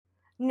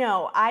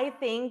No, I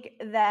think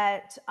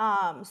that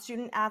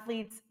student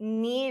athletes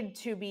need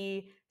to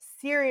be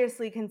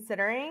seriously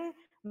considering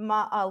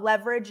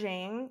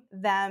leveraging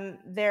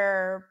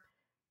their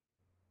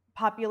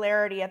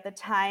popularity at the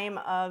time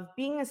of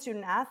being a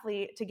student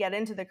athlete to get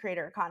into the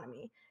creator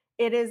economy.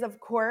 It is, of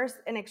course,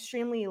 an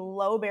extremely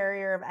low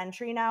barrier of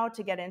entry now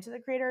to get into the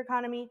creator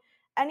economy.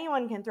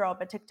 Anyone can throw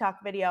up a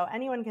TikTok video,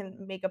 anyone can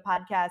make a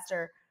podcast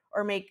or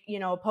make,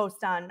 a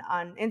post on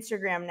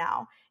Instagram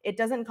now. It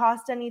doesn't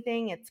cost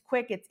anything, it's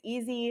quick, it's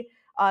easy.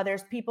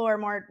 There's people who are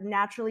more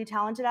naturally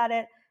talented at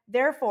it.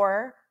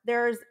 Therefore,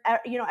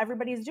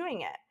 everybody's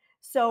doing it.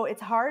 So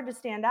it's hard to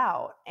stand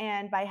out.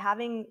 And by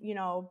having,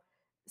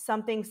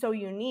 something so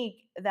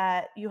unique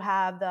that you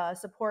have the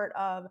support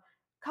of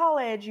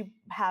college, you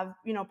have,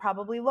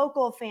 probably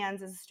local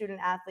fans as a student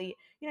athlete,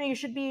 you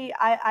should be,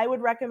 I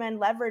would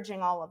recommend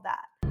leveraging all of that.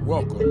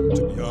 Welcome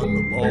to Beyond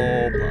the Ball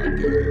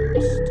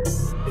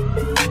podcast.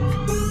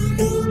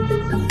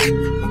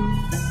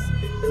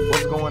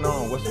 What's going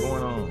on?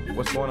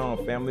 What's going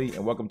on, family?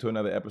 And welcome to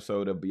another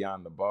episode of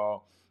Beyond the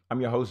Ball. I'm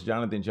your host,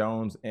 Jonathan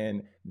Jones,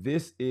 and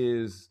this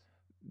is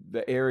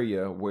the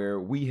area where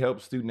we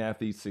help student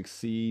athletes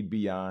succeed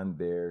beyond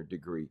their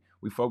degree.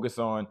 We focus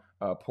on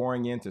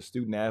pouring into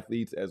student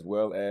athletes as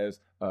well as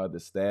the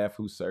staff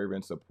who serve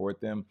and support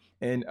them.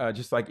 And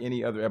just like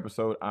any other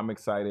episode, I'm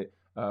excited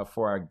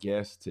for our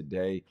guest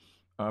today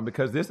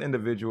because this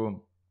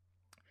individual,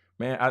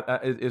 man,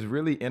 is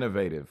really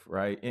innovative,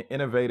 right?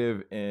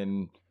 Innovative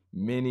in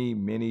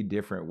many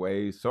different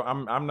ways. So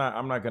I'm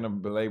not going to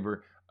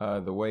belabor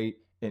the wait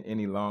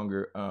any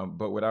longer.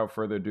 But without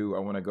further ado, I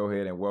want to go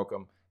ahead and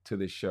welcome to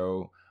the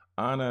show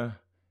Anna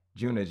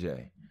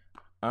Juneja.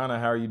 Anna,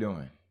 how are you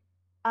doing?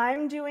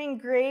 I'm doing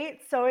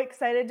great. So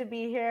excited to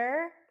be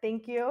here.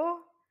 Thank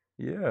you.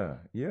 Yeah.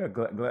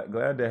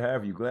 Glad to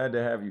have you. Glad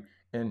to have you.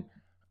 And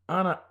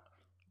Anna,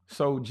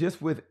 so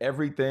just with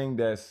everything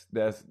that's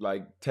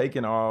like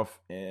taken off,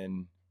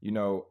 and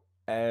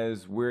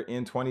as we're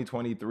in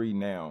 2023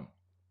 now,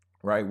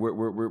 right?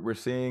 We're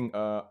seeing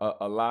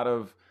a lot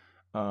of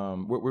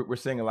we're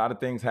seeing a lot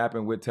of things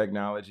happen with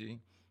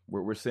technology.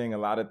 We're seeing a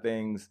lot of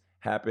things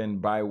happen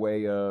by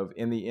way of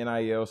in the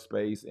NIL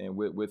space, and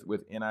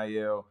with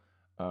NIL,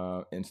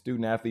 and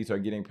student athletes are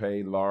getting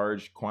paid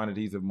large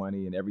quantities of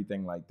money and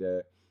everything like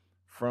that.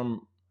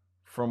 From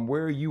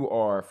where you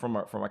are, from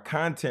a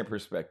content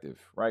perspective,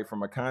 right?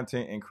 From a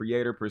content and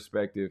creator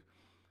perspective,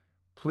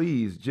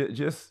 please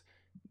just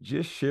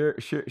share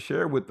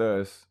with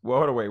us. Well,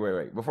 hold on,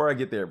 wait. Before I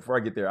get there,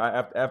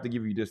 I have to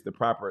give you just the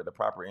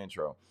proper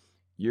intro.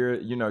 You're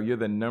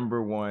the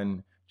number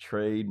one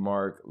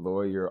trademark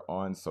lawyer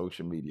on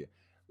social media.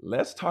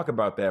 Let's talk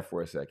about that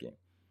for a second.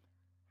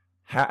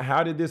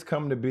 How did this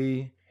come to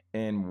be,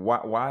 and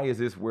why is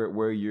this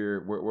where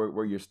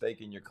you're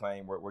staking your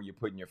claim, where you're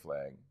putting your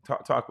flag?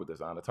 Talk with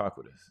us, Anna. Talk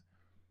with us.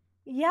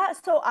 Yeah,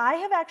 so I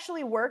have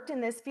actually worked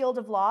in this field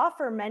of law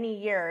for many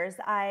years.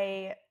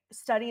 I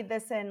studied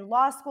this in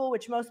law school,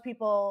 which most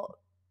people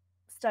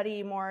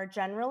study more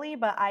generally,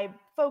 but I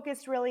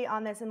focused really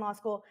on this in law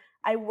school.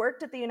 I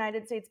worked at the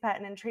United States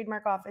Patent and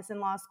Trademark Office in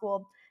law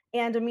school.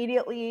 And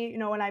immediately,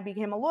 when I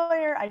became a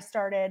lawyer, I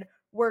started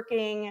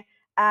working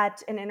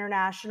at an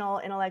international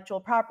intellectual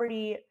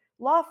property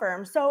law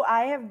firm. So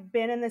I have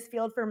been in this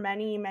field for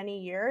many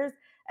years,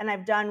 and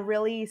I've done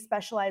really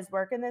specialized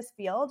work in this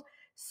field.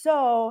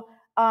 So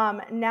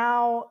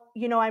now,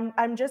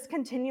 I'm just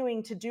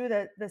continuing to do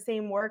the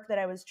same work that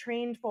I was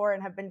trained for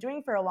and have been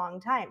doing for a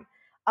long time.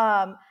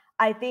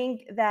 I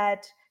think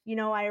that,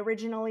 I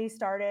originally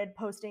started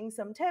posting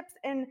some tips,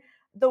 and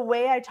the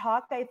way I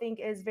talk, I think,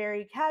 is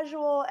very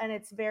casual, and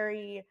it's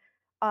very,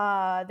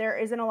 there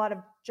isn't a lot of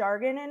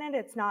jargon in it.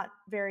 It's not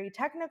very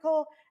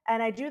technical.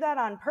 And I do that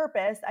on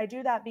purpose. I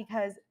do that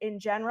because, in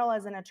general,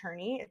 as an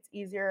attorney, it's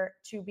easier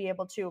to be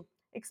able to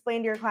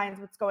explain to your clients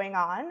what's going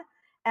on,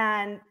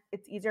 and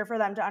it's easier for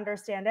them to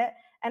understand it.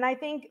 And I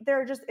think there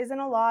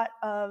aren't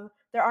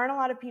a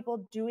lot of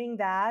people doing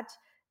that,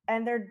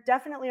 and there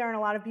definitely aren't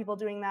a lot of people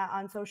doing that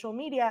on social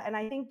media. And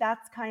I think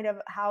that's kind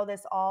of how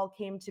this all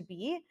came to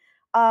be.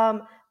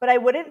 But I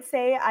wouldn't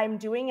say I'm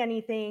doing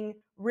anything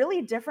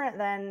really different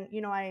than,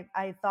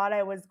 I thought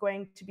I was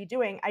going to be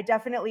doing. I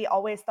definitely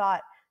always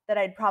thought that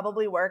I'd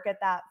probably work at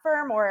that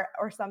firm or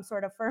some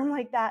sort of firm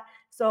like that.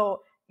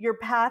 So your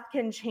path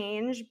can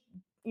change,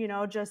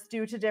 just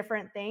due to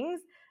different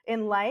things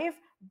in life.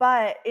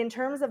 But in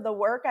terms of the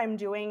work I'm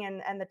doing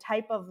and the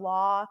type of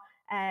law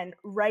and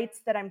rights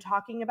that I'm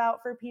talking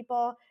about for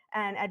people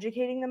and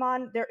educating them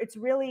on, it's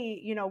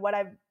really, what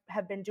I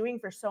have been doing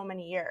for so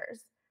many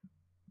years.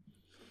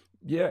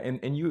 Yeah,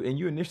 and you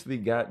initially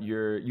got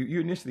you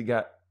initially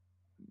got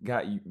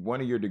one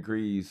of your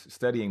degrees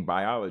studying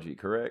biology,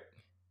 correct?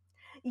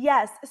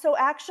 Yes. So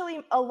actually,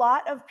 a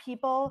lot of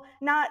people,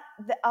 not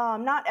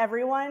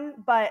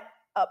everyone, but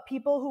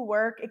people who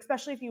work,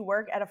 especially if you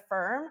work at a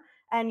firm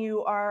and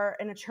you are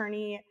an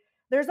attorney.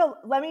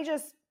 Let me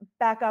just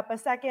back up a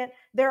second.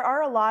 There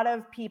are a lot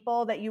of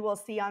people that you will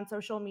see on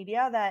social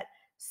media that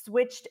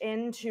switched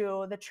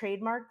into the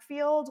trademark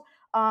field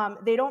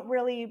They don't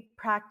really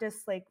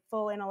practice like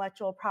full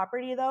intellectual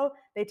property, though.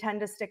 They tend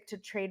to stick to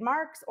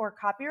trademarks or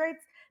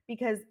copyrights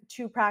because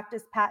to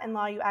practice patent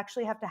law, you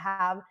actually have to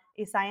have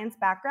a science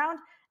background.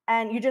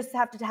 And you just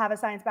have to have a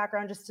science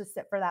background just to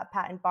sit for that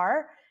patent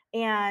bar.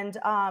 And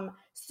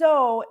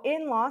so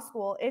in law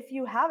school, if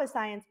you have a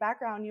science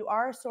background, you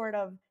are sort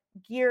of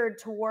geared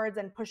towards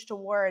and pushed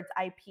towards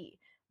IP.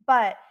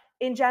 But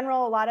in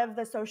general, a lot of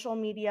the social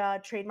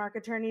media trademark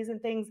attorneys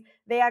and things,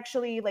 they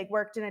actually like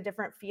worked in a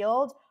different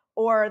field,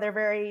 or they're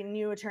very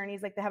new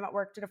attorneys, like they haven't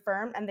worked at a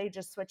firm and they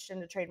just switched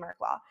into trademark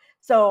law.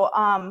 So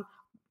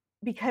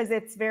because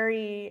it's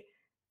very,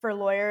 for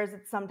lawyers,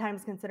 it's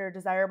sometimes considered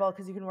desirable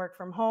because you can work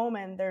from home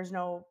and there's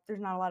not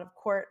a lot of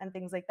court and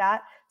things like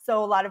that.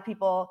 So a lot of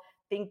people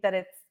think that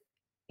it's,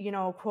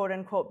 quote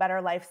unquote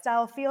better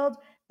lifestyle field.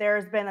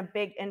 There's been a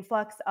big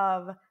influx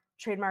of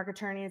trademark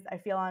attorneys, I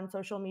feel, on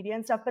social media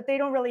and stuff, but they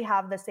don't really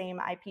have the same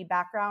IP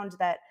background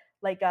that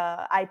like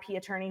a IP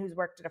attorney who's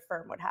worked at a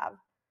firm would have.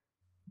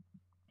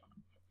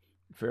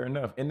 Fair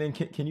enough. And then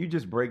can you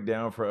just break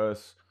down for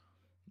us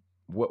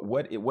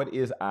what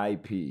is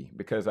IP?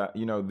 Because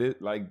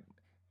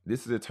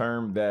this is a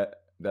term that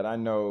I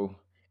know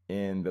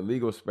in the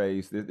legal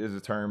space. This is a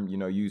term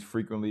used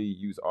frequently,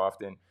 used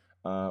often.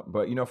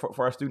 But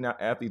for our student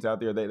athletes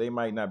out there, they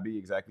might not be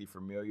exactly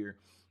familiar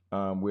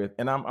with.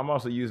 And I'm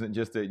also using it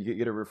just to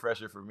get a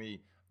refresher for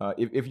me.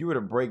 If you were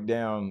to break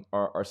down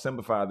or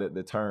simplify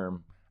the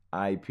term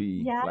IP,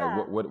 like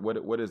Yeah.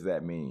 what does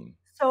that mean?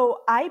 So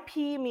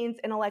IP means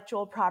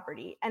intellectual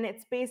property, and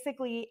it's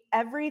basically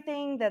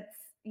everything that's,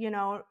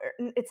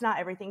 it's not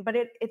everything, but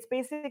it's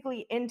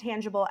basically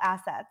intangible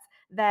assets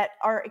that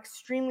are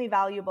extremely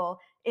valuable.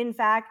 In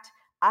fact,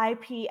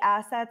 IP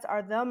assets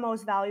are the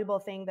most valuable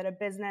thing that a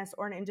business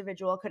or an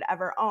individual could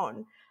ever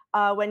own.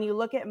 When you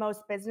look at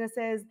most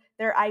businesses,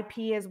 their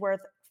IP is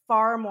worth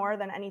far more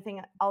than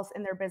anything else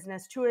in their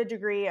business, to a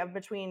degree of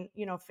between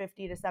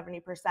 50 to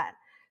 70%.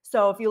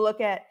 So if you look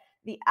at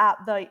the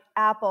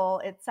Apple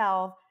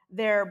itself,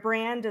 their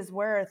brand is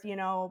worth,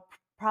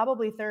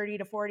 probably 30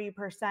 to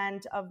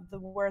 40% of the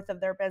worth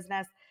of their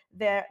business.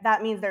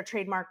 That means their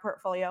trademark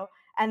portfolio.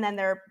 And then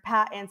their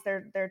patents,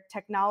 their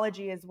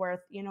technology is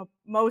worth,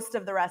 most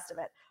of the rest of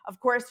it. Of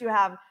course, you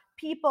have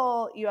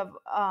people, you have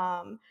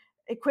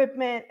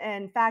equipment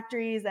and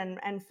factories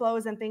and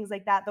flows and things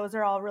like that. Those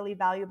are all really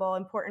valuable,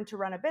 important to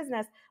run a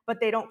business, but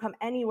they don't come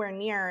anywhere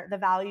near the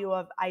value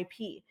of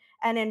IP.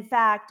 And in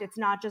fact, it's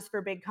not just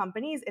for big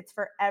companies, it's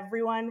for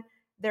everyone.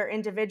 They're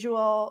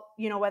individual,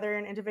 whether you're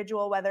an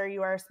individual, whether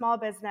you are a small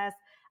business.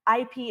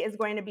 IP is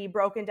going to be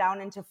broken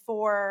down into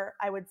four,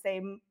 I would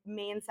say,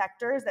 main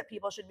sectors that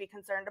people should be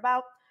concerned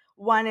about.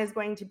 One is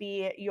going to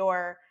be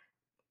your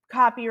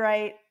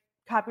copyrighted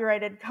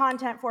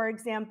content, for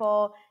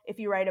example. If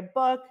you write a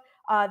book,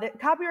 the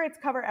copyrights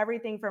cover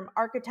everything from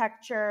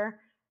architecture,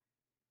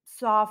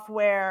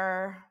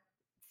 software,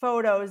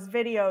 photos,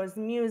 videos,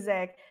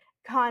 music,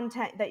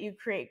 content that you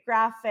create,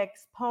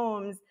 graphics,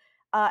 poems,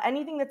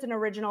 anything that's an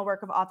original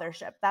work of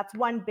authorship. That's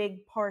one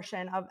big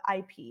portion of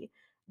IP.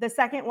 The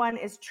second one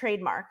is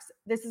trademarks.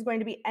 This is going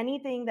to be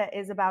anything that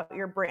is about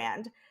your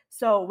brand.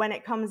 So when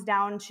it comes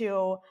down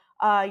to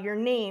your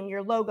name,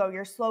 your logo,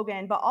 your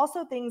slogan, but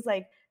also things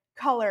like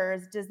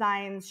colors,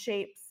 designs,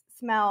 shapes,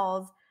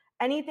 smells,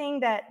 anything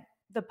that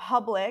the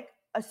public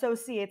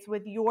associates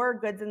with your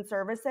goods and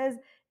services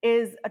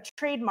is a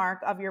trademark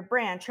of your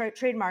brand.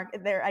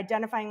 Trademark, they're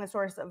identifying the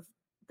source of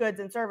goods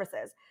and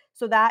services.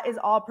 So that is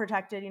all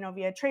protected,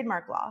 via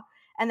trademark law.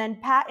 And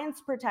then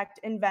patents protect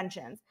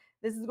inventions.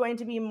 This is going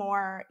to be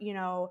more,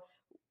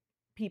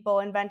 people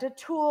invent a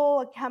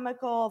tool, a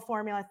chemical,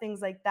 formula,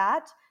 things like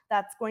that.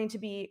 That's going to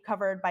be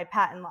covered by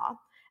patent law.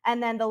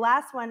 And then the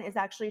last one is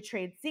actually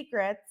trade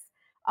secrets,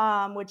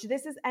 which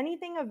this is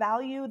anything of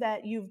value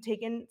that you've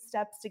taken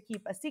steps to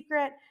keep a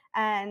secret,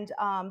 and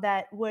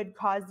that would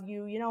cause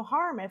you,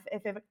 harm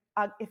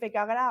if it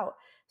got out.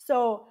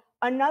 So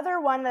another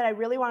one that I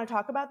really want to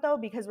talk about, though,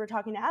 because we're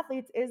talking to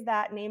athletes, is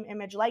that name,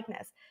 image,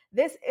 likeness.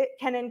 This it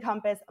can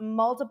encompass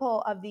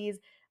multiple of these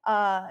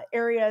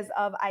areas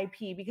of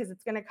IP, because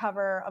it's going to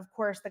cover, of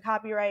course, the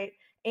copyright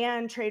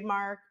and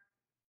trademark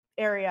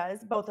areas,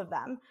 both of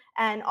them.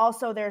 And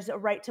also there's a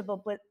right to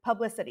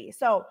publicity.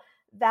 So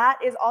that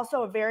is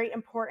also a very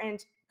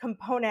important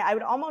component. I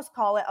would almost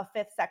call it a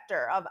fifth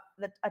sector of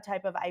a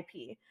type of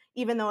IP,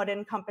 even though it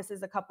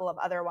encompasses a couple of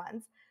other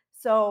ones.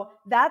 So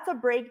that's a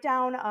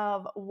breakdown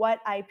of what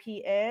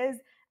IP is.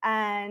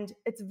 And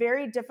it's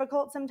very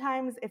difficult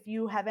sometimes if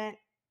you haven't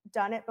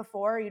done it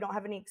before, you don't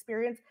have any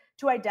experience,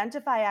 to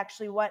identify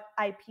actually what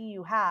IP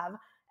you have.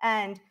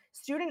 And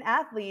student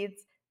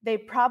athletes, they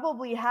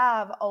probably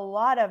have a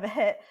lot of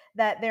it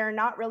that they're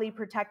not really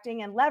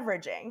protecting and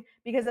leveraging,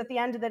 because at the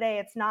end of the day,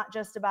 it's not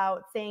just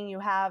about saying you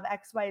have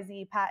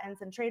XYZ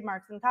patents and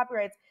trademarks and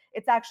copyrights.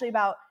 It's actually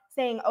about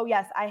saying, oh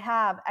yes, I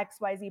have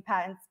XYZ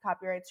patents,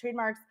 copyrights,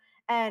 trademarks,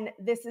 and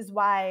this is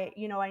why,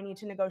 I need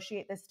to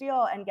negotiate this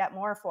deal and get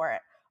more for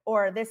it,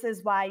 or this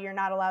is why you're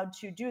not allowed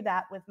to do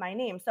that with my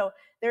name. So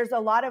there's a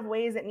lot of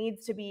ways it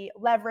needs to be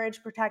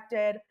leveraged,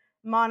 protected,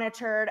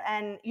 monitored,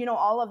 and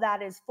all of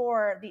that is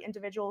for the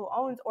individual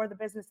who owns, or the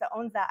business that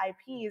owns that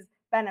IP's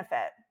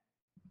benefit.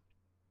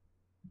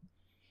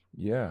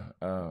 Yeah,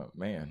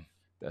 man,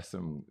 that's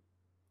some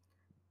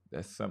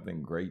that's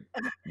something great.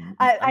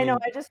 I I know mean,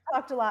 I just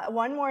talked a lot.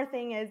 One more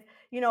thing is,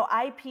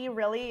 IP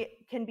really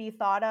can be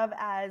thought of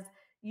as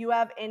you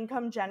have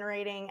income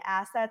generating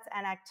assets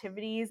and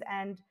activities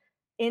and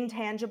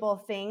intangible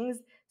things,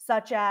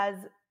 such as,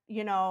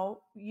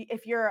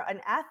 if you're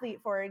an athlete,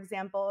 for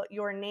example,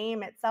 your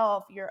name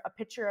itself, a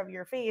picture of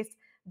your face,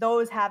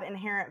 those have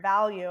inherent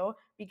value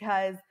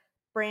because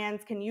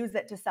brands can use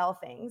it to sell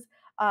things.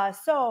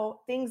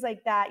 So things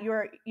like that,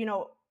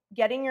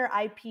 getting your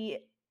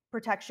IP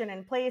protection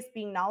in place,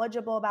 being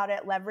knowledgeable about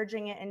it,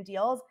 leveraging it in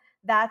deals,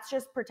 that's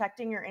just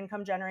protecting your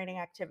income generating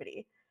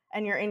activity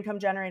and your income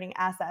generating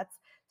assets.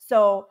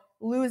 So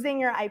losing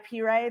your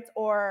IP rights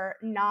or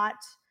not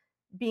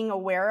being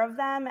aware of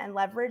them and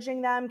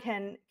leveraging them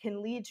can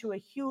lead to a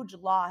huge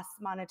loss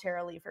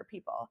monetarily for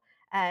people.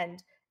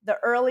 And the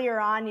earlier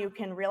on you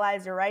can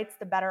realize your rights,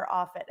 the better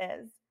off it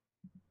is.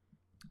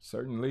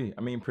 certainly.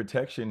 I mean,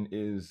 protection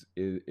is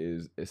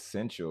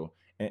essential,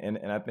 and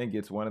I think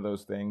it's one of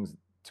those things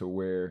to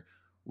where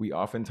we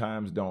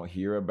oftentimes don't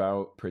hear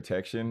about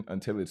protection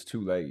until it's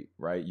too late,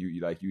 right?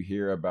 You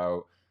hear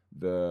about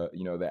the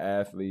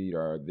athlete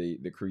or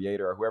the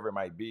creator or whoever it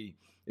might be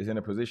is in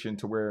a position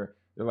to where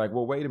they're like,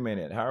 well, wait a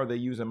minute, how are they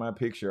using my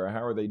picture or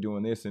how are they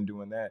doing this and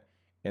doing that?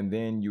 And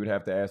then you would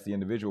have to ask the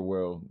individual,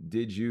 well,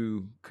 did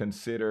you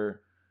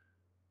consider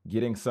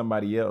getting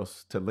somebody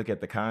else to look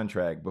at the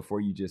contract before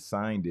you just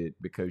signed it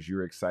because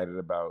you're excited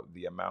about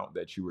the amount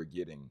that you were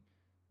getting?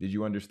 Did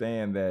you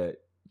understand that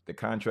the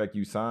contract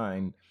you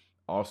signed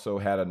also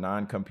had a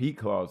non-compete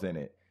clause in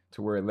it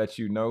to where it lets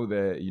you know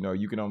that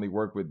you can only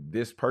work with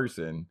this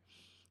person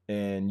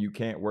and you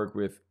can't work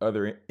with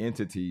other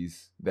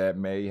entities that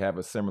may have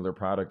a similar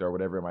product or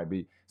whatever it might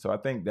be. So I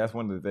think that's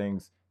one of the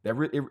things that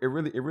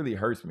it really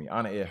hurts me.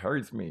 Anna, it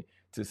hurts me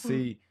to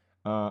see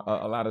a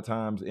lot of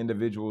times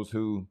individuals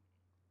who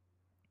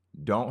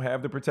don't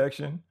have the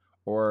protection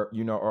or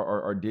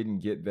or didn't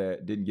get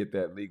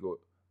that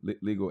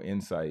legal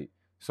insight.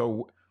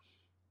 So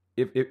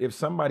if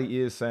somebody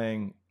is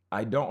saying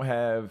I don't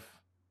have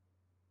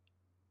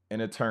an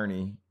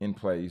attorney in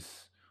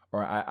place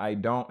or I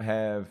don't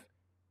have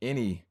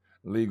any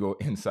legal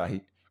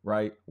insight,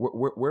 right?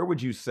 Where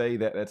would you say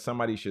that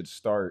somebody should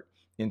start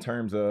in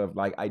terms of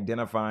like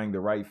identifying the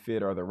right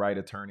fit or the right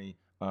attorney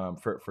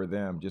for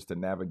them just to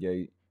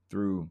navigate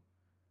through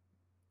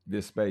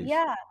this space?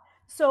 Yeah.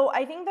 So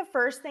I think the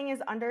first thing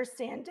is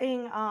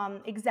understanding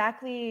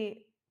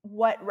exactly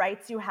what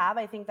rights you have.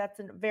 I think that's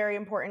a very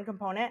important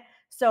component.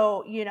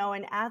 So,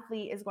 an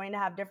athlete is going to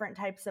have different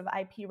types of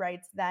IP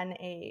rights than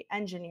a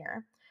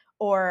engineer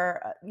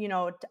or,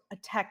 a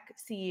tech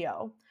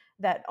CEO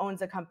that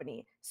owns a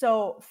company.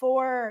 So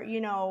for,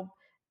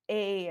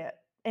 a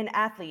an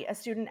athlete, a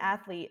student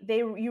athlete,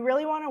 you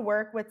really want to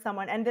work with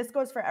someone, and this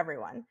goes for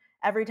everyone,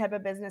 every type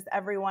of business,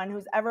 everyone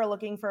who's ever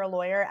looking for a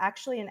lawyer,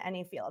 actually in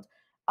any field.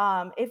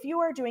 If you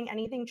are doing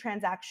anything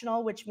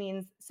transactional, which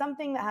means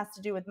something that has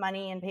to do with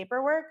money and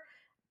paperwork,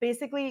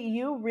 basically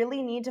you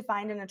really need to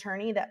find an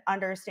attorney that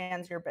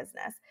understands your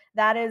business.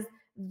 That is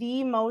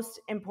the most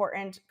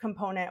important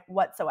component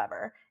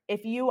whatsoever.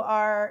 If you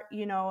are,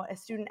 a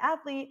student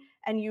athlete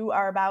and you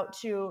are about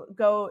to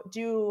go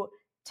do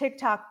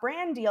TikTok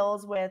brand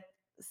deals with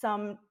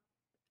some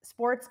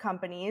sports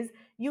companies,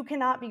 you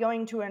cannot be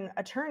going to an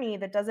attorney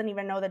that doesn't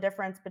even know the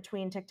difference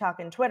between TikTok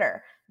and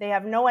Twitter. They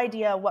have no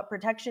idea what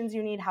protections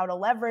you need, how to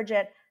leverage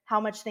it, how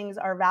much things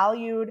are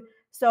valued.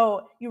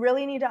 So you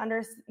really need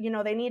to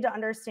they need to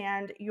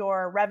understand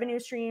your revenue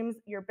streams,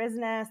 your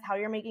business, how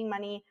you're making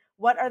money,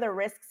 what are the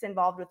risks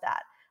involved with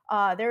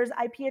that. There's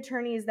IP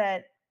attorneys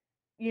that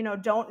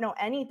don't know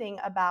anything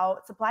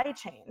about supply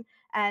chain,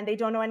 and they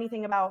don't know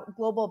anything about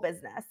global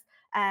business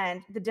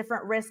and the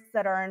different risks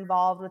that are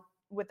involved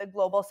with a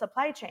global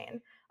supply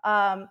chain.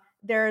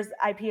 There's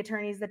IP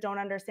attorneys that don't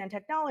understand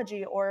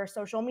technology or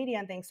social media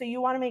and things. So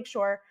you want to make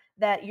sure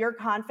that you're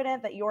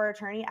confident that your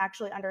attorney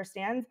actually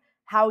understands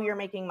how you're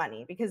making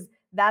money, because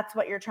that's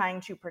what you're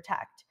trying to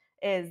protect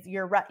is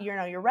your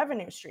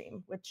revenue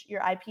stream, which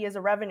your IP is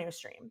a revenue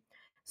stream.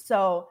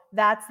 So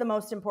that's the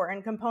most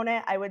important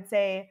component. I would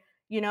say,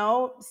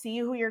 see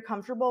who you're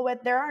comfortable with.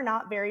 There are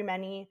not very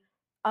many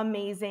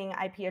amazing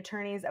IP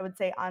attorneys, I would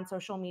say, on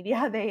social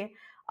media. They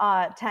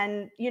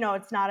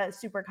it's not a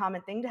super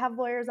common thing to have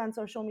lawyers on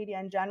social media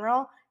in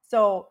general.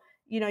 So,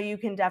 you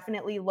can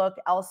definitely look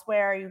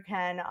elsewhere. You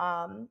can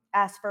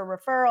ask for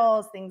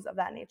referrals, things of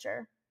that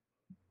nature.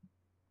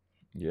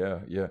 Yeah,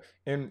 yeah.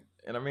 And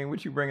I mean,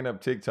 with you bringing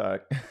up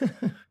TikTok,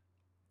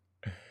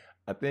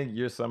 I think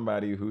you're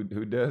somebody who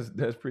does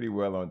pretty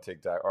well on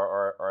TikTok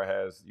or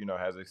has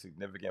has a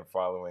significant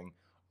following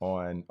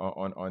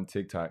on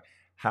TikTok.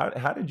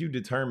 How did you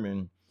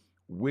determine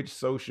which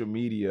social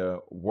media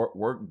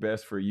worked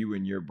best for you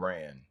and your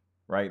brand?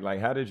 Right? Like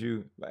how did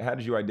you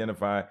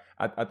identify?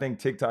 I think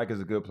TikTok is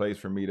a good place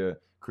for me to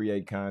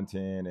create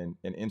content and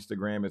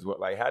Instagram is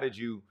what like how did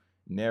you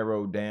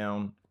narrow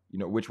down,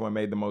 which one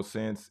made the most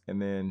sense,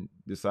 and then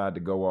decide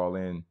to go all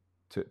in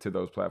to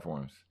those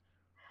platforms?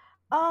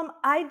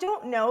 I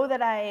don't know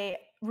that I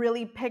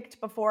really picked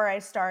before I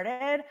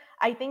started.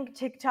 I think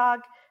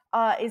TikTok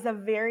is a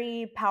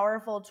very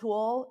powerful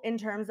tool in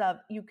terms of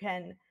you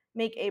can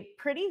make a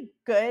pretty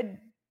good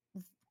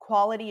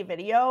quality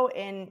video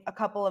in a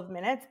couple of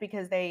minutes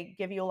because they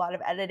give you a lot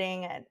of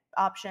editing and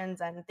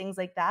options and things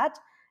like that.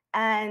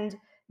 And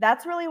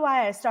that's really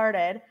why I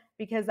started,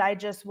 because I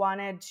just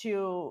wanted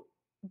to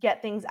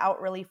get things out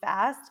really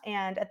fast.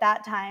 And at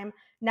that time,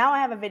 now I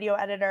have a video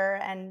editor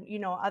and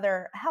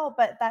other help,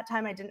 but at that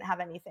time I didn't have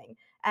anything.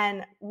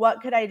 And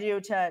what could I do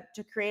to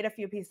create a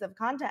few pieces of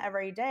content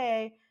every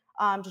day,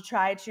 to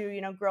try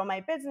to grow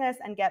my business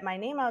and get my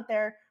name out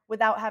there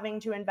without having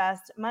to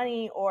invest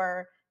money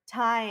or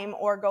time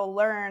or go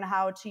learn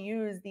how to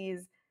use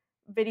these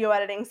video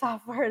editing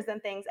softwares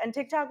and things. And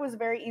TikTok was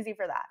very easy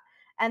for that.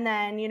 And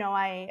then,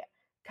 I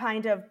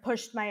kind of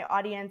pushed my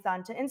audience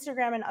onto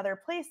Instagram and other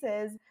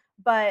places,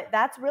 but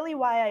that's really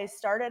why I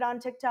started on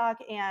TikTok.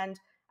 And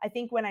I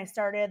think when I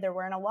started, there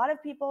weren't a lot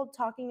of people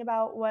talking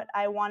about what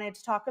I wanted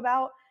to talk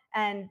about.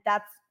 And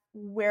that's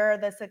where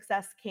the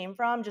success came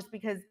from, just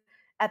because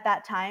at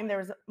that time there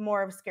was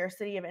more of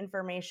scarcity of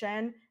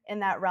information in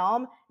that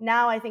realm.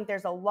 Now I think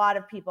there's a lot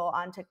of people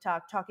on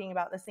TikTok talking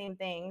about the same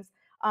things.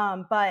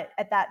 But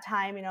at that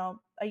time,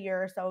 a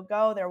year or so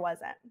ago, there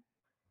wasn't.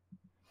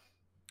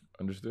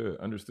 Understood.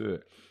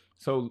 Understood.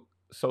 So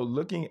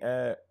looking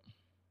at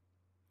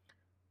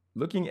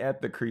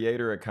the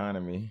creator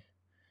economy,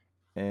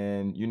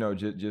 and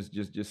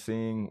just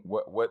seeing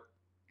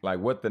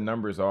what the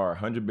numbers are,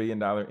 $100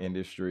 billion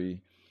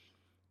industry.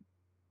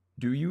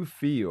 Do you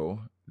feel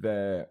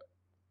that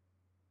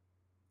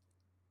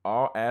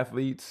all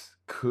athletes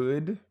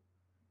could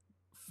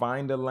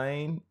find a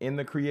lane in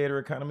the creator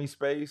economy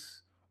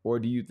space, or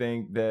do you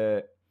think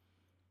that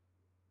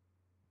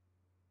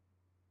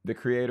the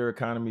creator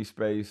economy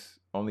space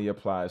only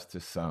applies to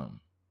some?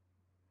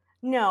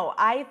 No,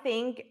 I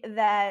think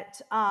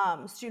that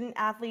student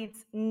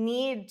athletes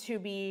need to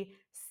be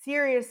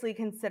seriously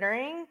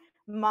considering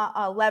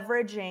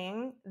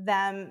leveraging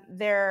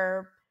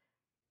their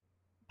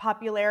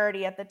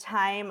popularity at the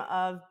time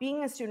of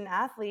being a student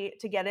athlete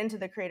to get into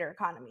the creator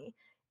economy.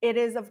 It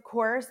is, of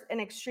course, an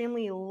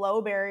extremely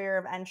low barrier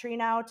of entry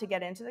now to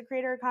get into the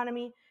creator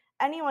economy.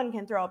 Anyone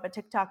can throw up a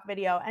TikTok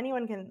video,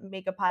 anyone can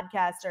make a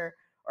podcast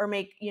or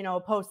make, a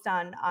post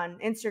on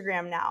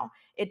Instagram now.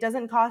 It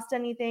doesn't cost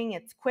anything,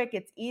 it's quick,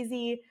 it's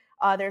easy.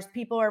 There's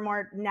people who are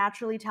more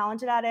naturally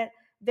talented at it.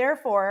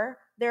 Therefore,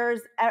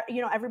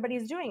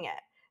 everybody's doing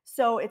it.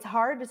 So it's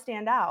hard to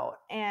stand out.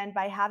 And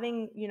by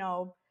having,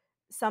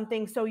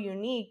 something so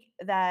unique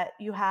that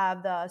you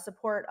have the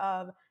support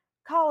of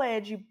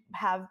college, you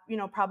have,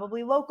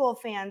 probably local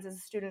fans as a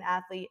student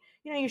athlete,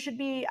 you should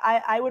be,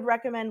 I would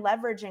recommend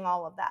leveraging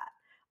all of that.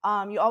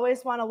 You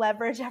always want to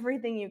leverage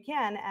everything you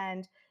can.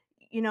 And,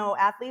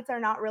 athletes are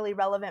not really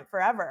relevant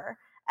forever.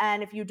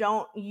 And if you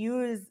don't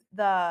use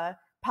the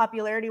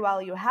popularity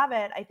while you have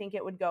it, I think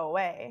it would go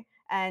away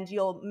and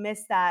you'll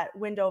miss that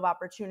window of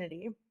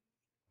opportunity.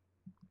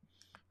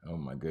 Oh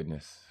my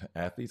goodness,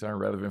 athletes aren't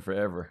relevant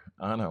forever.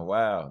 Anna,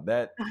 wow,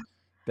 that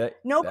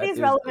Nobody's is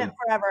relevant a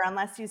forever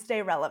unless you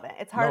stay relevant.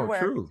 It's hard no, work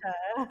true,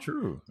 to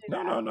true. do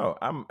No, that.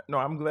 no, no.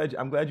 I'm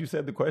glad you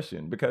said the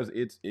question, because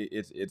it's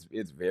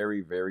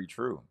very, very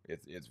true.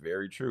 It's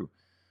very true.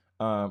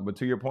 But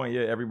to your point,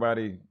 yeah,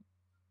 everybody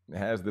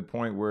has the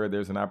point where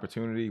there's an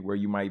opportunity where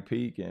you might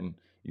peak, and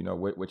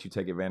what you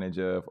take advantage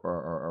of,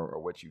 or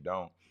what you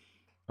don't,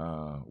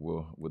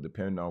 will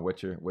depend on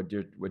what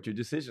your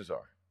decisions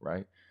are,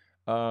 right?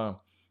 Uh,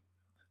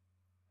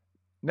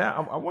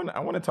 Now I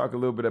want to talk a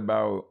little bit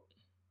about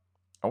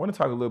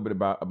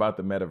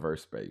the metaverse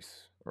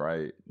space,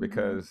 right? Mhm.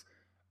 Because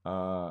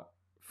uh,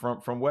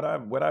 from what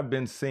I've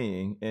been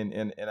seeing,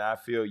 and I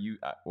feel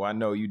well, I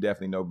know you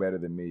definitely know better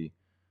than me,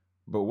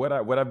 but what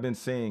I've been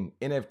seeing,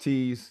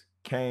 NFTs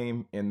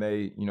came, and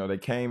they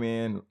came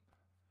in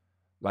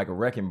like a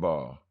wrecking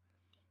ball,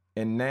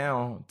 and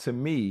now to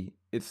me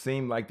it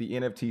seemed like the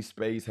NFT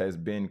space has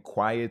been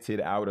quieted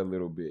out a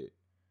little bit.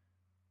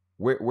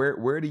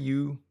 Where do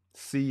you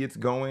see it's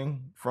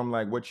going, from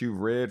like what you've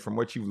read, from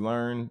what you've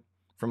learned,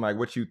 from like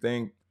what you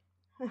think?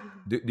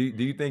 Do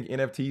you think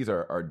NFTs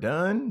are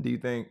done? Do you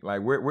think,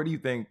 like, where do you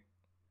think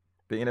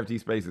the NFT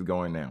space is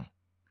going now?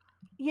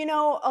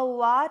 A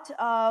lot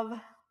of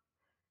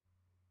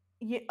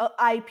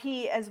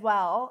IP as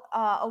well.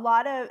 A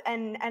lot of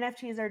and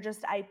NFTs are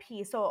just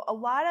IP. So a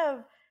lot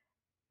of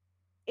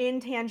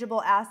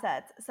intangible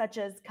assets such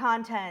as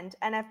content,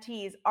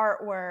 NFTs,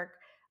 artwork,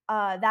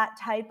 that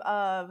type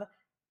of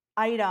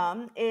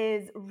item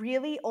is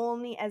really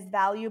only as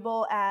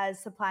valuable as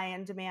supply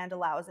and demand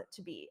allows it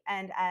to be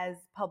and as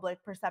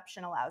public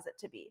perception allows it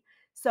to be.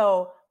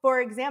 So,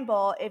 for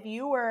example, if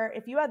you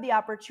had the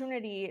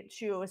opportunity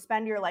to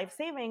spend your life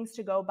savings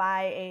to go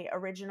buy a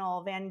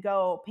original Van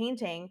Gogh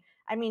painting,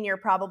 I mean, you're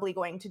probably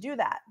going to do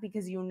that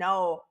because you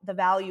know the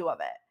value of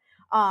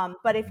it.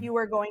 But if Mhm. you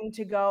were going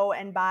to go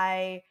and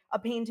buy a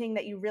painting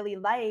that you really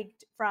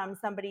liked from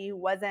somebody who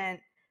wasn't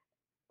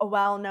a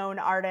well-known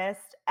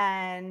artist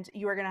and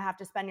you were going to have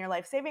to spend your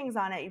life savings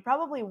on it, you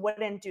probably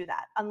wouldn't do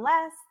that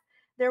unless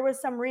there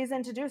was some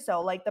reason to do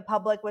so. Like the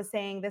public was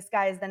saying, this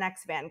guy is the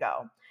next Van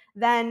Gogh.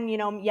 Then,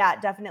 yeah,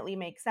 it definitely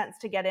makes sense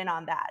to get in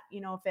on that,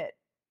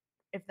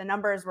 if the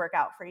numbers work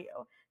out for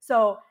you.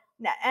 So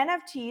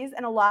NFTs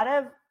and a lot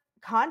of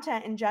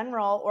content in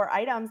general or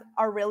items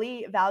are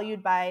really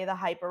valued by the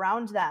hype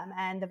around them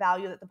and the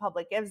value that the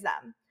public gives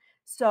them.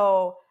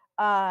 So,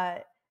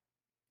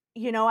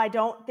 I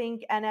don't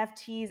think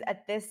NFTs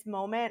at this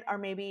moment are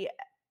maybe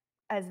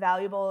as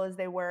valuable as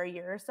they were a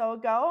year or so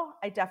ago.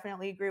 I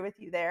definitely agree with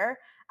you there.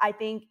 I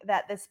think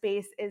that the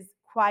space is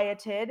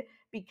quieted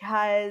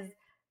because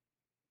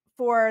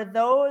for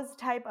those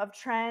type of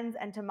trends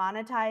and to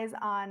monetize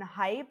on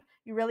hype,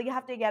 you really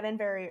have to get in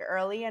very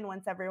early. And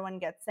once everyone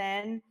gets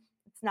in,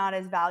 it's not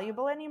as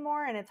valuable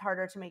anymore and it's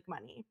harder to make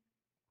money.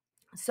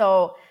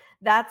 So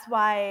that's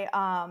why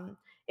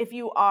if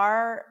you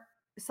are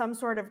some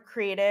sort of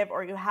creative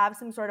or you have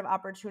some sort of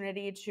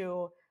opportunity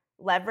to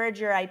leverage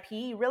your IP,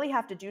 you really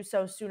have to do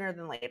so sooner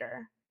than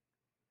later.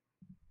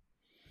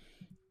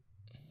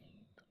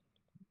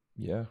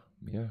 Yeah,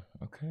 yeah.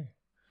 Okay.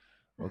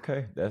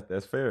 Okay,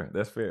 that's fair.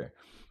 That's fair.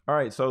 All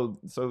right,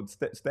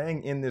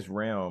 staying in this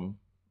realm,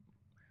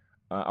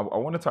 I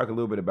want to talk a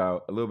little bit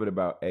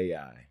about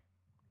AI,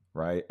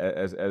 right?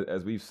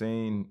 As we've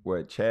seen,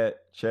 what Chat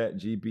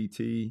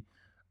GPT.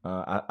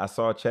 I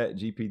saw Chat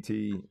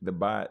GPT, the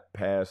bot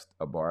passed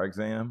a bar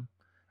exam.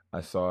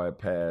 I saw it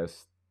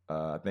pass.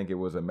 I think it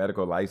was a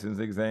medical license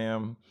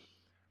exam.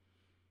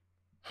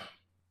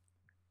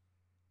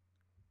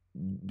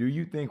 Do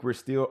you think we're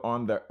still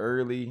on the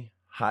early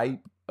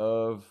hype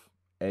of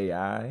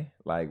AI?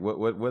 Like,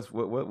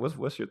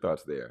 what's your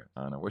thoughts there,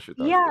 Anna? What's your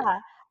thoughts there? Yeah.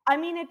 I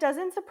mean, it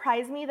doesn't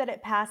surprise me that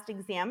it passed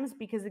exams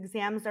because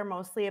exams are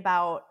mostly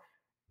about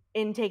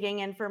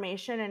intaking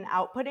information and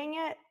outputting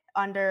it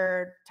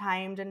under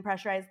timed and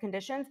pressurized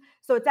conditions.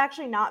 So it's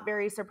actually not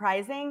very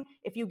surprising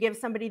if you give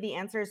somebody the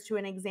answers to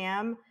an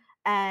exam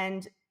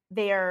and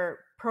they are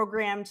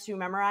programmed to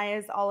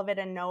memorize all of it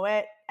and know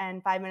it,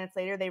 and 5 minutes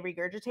later they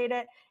regurgitate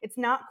it. It's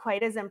not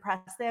quite as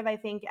impressive, I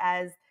think,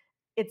 as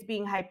it's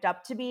being hyped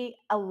up to be.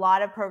 A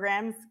lot of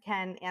programs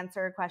can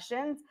answer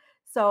questions.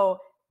 So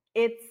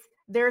it's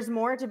there's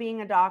more to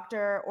being a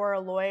doctor or a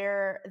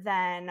lawyer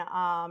than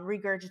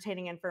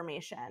regurgitating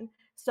information.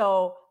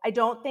 So I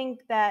don't think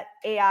that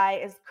AI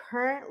is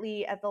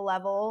currently at the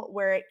level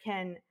where it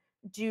can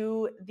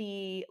do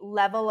the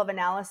level of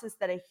analysis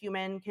that a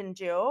human can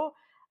do.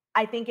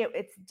 I think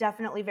it's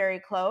definitely very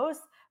close,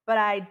 but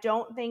I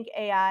don't think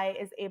AI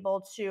is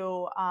able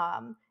to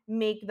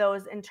make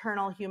those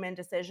internal human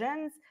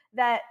decisions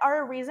that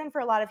are a reason for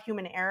a lot of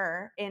human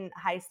error in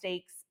high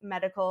stakes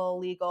medical,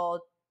 legal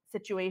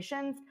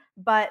situations,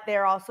 but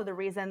they're also the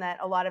reason that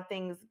a lot of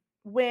things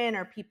win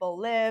or people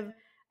live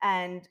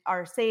and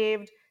are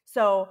saved.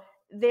 So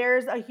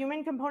there's a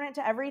human component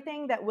to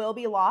everything that will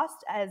be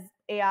lost as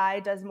AI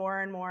does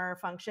more and more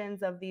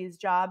functions of these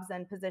jobs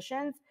and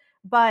positions.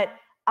 But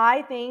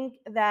I think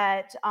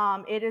that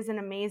it is an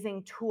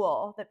amazing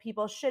tool that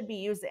people should be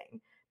using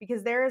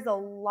because there is a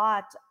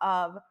lot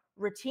of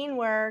routine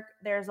work,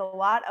 there's a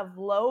lot of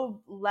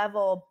low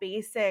level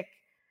basic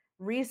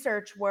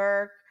research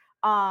work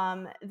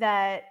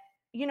that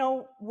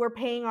we're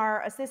paying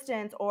our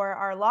assistants or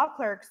our law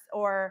clerks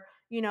or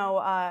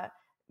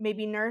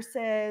maybe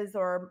nurses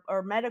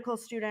or medical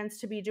students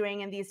to be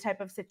doing in these type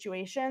of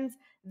situations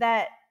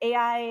that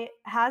AI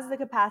has the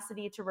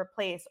capacity to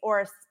replace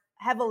or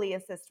heavily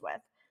assist with.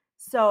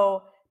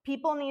 So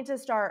people need to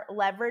start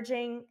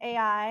leveraging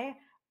AI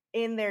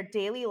in their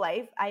daily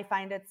life. I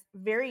find it's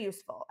very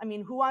useful. I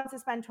mean, who wants to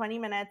spend 20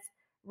 minutes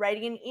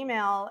writing an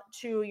email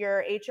to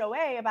your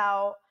HOA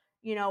about,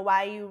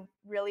 why you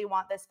really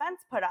want this fence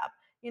put up?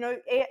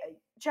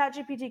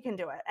 ChatGPT can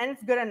do it and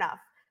it's good enough.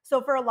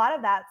 So for a lot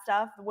of that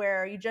stuff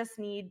where you just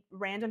need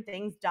random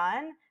things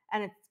done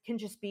and it can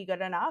just be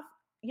good enough,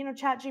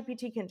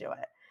 ChatGPT can do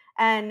it.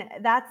 And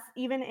that's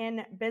even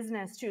in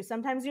business too.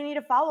 Sometimes you need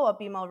a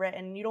follow-up email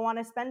written. You don't want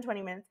to spend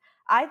 20 minutes.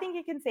 I think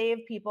it can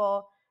save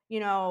people,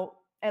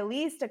 at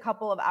least a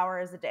couple of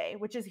hours a day,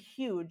 which is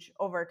huge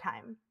over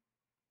time.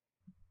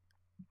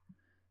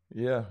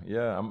 Yeah,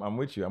 yeah, I'm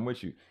with you. I'm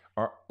with you.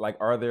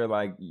 Are there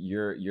like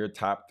your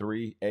top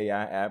three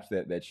AI apps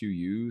that you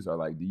use, or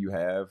like do you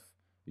have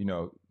you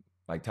know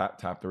like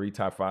top three,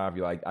 top five?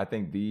 You're like, I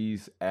think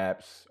these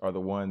apps are the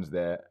ones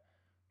that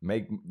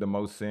make the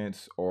most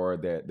sense, or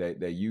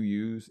that you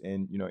use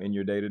in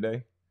your day to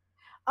day.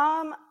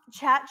 Um,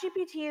 Chat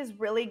GPT is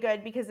really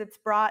good because it's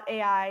brought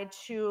AI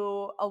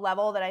to a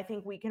level that I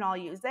think we can all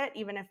use it,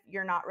 even if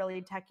you're not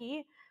really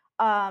techie.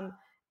 Um,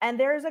 and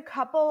there's a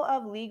couple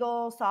of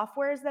legal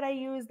softwares that I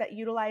use that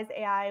utilize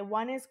AI.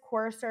 One is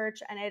Core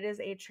Search, and it is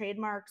a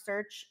trademark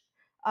search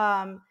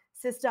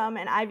system,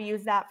 and I've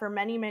used that for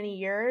many, many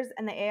years.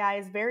 And the AI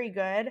is very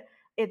good.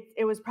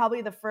 It was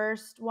probably the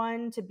first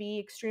one to be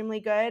extremely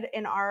good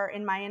in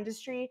my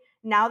industry.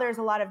 Now there's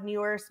a lot of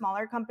newer,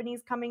 smaller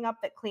companies coming up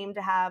that claim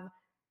to have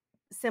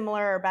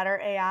similar or better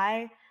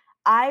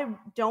I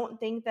don't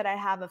think that I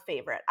have a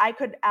favorite. I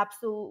could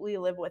absolutely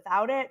live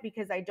without it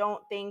because I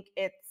don't think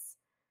it's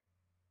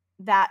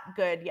that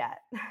good yet.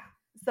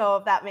 So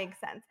if that makes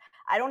sense.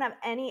 I don't have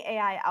any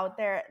AI out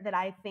there that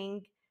I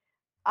think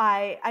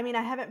I mean,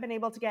 I haven't been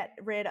able to get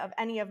rid of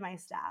any of my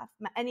staff,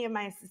 any of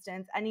my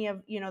assistants, any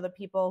of, the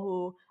people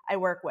who I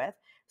work with.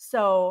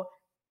 So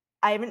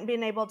I haven't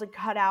been able to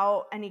cut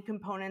out any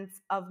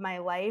components of my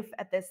life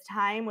at this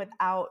time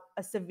without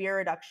a severe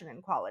reduction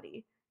in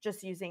quality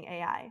just using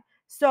AI.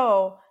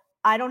 So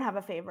I don't have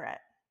a favorite.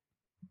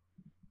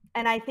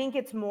 And I think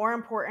it's more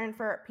important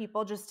for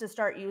people just to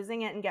start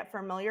using it and get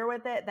familiar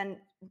with it than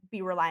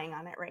be relying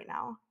on it right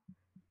now.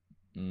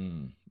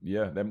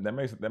 Yeah, that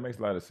makes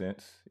a lot of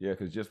sense. Yeah,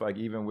 because just like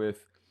even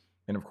with,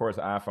 and of course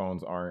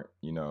iPhones aren't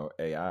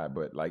AI,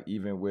 but like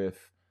even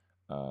with,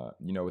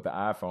 with the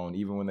iPhone,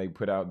 even when they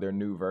put out their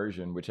new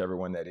version, whichever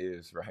one that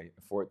is, right,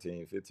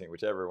 14, 15,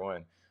 whichever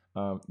one,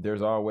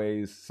 there's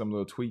always some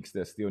little tweaks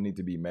that still need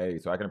to be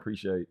made. So I can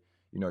appreciate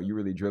you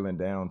really drilling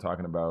down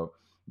talking about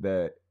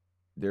that.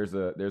 There's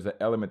an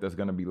element that's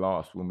going to be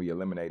lost when we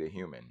eliminate a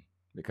human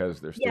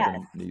because there's still Yes.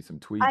 going to need some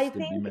tweaks I to be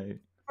think made.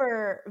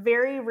 for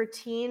very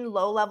routine,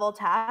 low level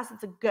tasks,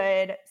 it's a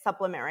good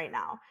supplement right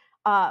now.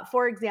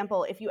 For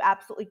example, if you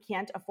absolutely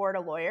can't afford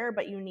a lawyer,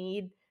 but you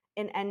need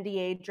an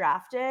NDA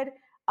drafted,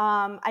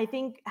 I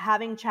think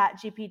having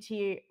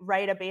ChatGPT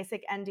write a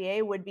basic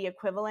NDA would be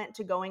equivalent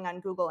to going on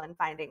Google and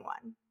finding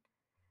one.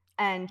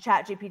 And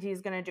ChatGPT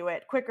is going to do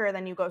it quicker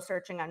than you go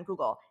searching on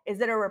Google.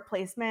 Is it a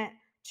replacement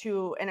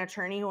to an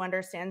attorney who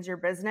understands your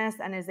business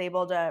and is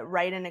able to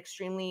write an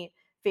extremely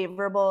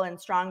favorable and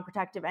strong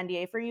protective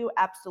NDA for you?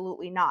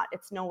 Absolutely not.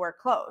 It's nowhere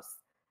close.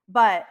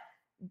 But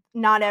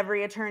not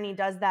every attorney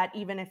does that,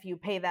 even if you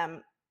pay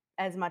them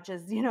as much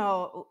as,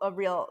 a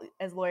real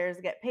as lawyers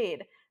get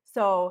paid.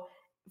 So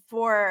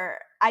for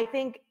I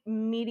think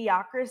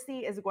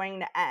mediocrity is going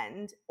to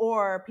end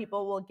or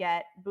people will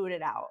get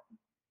booted out.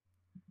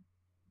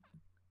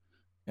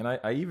 And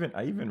I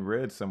even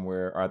read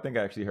somewhere, or I think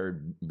I actually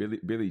heard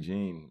Billy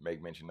Jean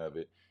make mention of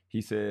it.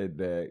 He said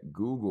that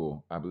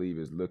Google, I believe,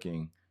 is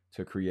looking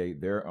to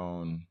create their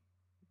own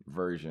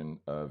version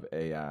of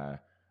AI.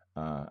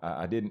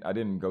 I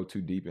didn't go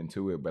too deep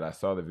into it, but I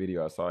saw the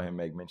video. I saw him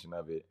make mention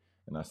of it,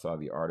 and I saw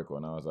the article,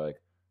 and I was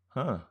like,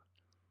 huh.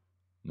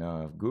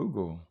 Now if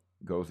Google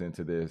goes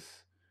into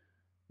this,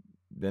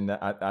 then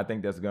I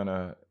think that's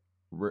gonna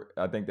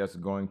I think that's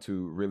going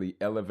to really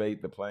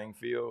elevate the playing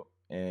field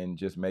and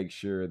just make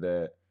sure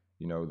that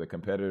the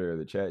competitor,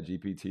 the Chat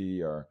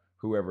GPT or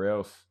whoever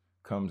else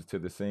comes to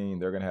the scene,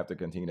 they're gonna have to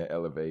continue to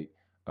elevate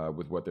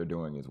with what they're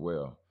doing as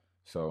well.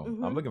 So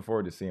I'm Mhm. looking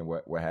forward to seeing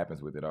what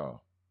happens with it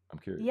all. I'm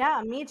curious.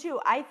 Yeah, me too.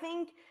 I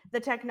think the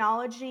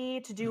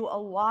technology to do a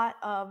lot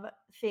of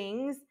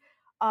things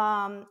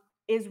um,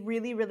 is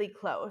really, really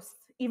close,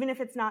 even if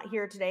it's not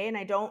here today. And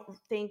I don't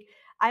think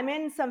I'm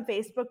in some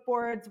Facebook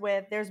boards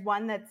with, there's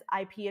one that's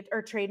IP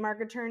or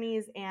trademark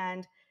attorneys,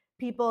 and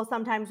people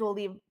sometimes will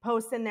leave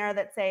posts in there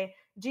that say,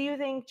 do you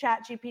think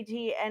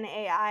ChatGPT and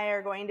AI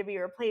are going to be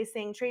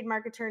replacing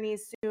trademark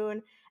attorneys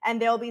soon?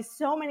 And there'll be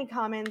so many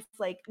comments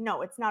like,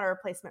 no, it's not a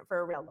replacement for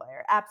a real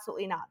lawyer.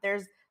 Absolutely not.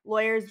 There's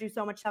lawyers do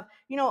so much stuff.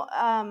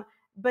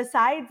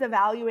 Besides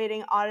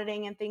evaluating,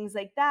 auditing, and things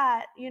like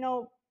that,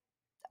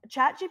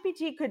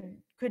 ChatGPT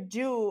could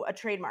do a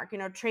trademark.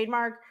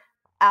 Trademark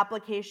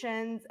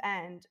applications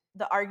and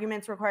the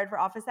arguments required for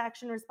office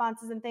action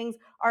responses and things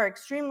are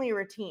extremely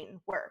routine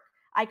work.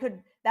 I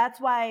could That's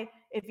why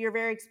if you're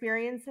very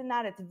experienced in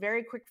that, it's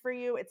very quick for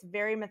you, it's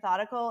very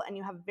methodical, and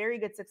you have very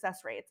good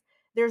success rates.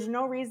 There's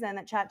no reason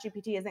that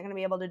ChatGPT isn't going to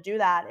be able to do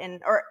that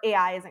or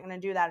AI isn't going to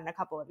do that in a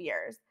couple of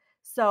years.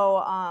 So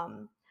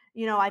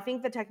I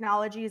think the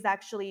technology is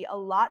actually a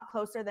lot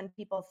closer than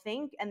people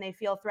think and they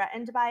feel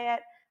threatened by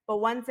it, but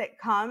once it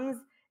comes,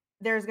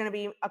 there's going to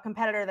be a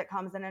competitor that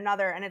comes and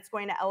another, and it's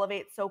going to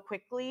elevate so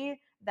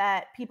quickly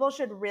that people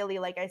should really,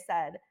 like I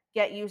said,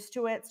 get used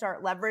to it,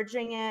 start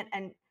leveraging it,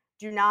 and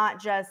do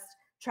not just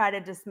try to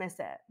dismiss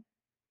it.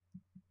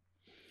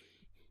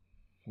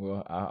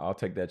 Well, I'll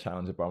take that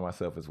challenge upon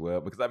myself as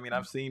well because I mean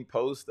I've seen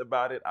posts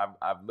about it.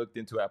 I've looked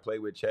into it. I played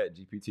with Chat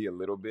GPT a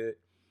little bit.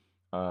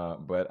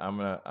 But I'm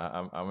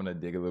gonna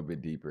dig a little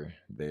bit deeper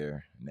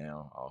there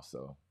now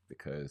also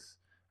because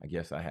I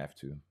guess I have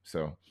to.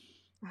 So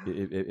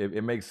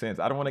it makes sense.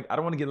 I don't want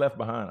to get left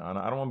behind.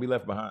 I don't want to be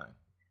left behind.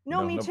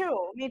 No, me No,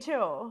 too. Me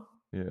too.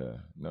 yeah,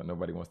 no,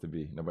 nobody wants to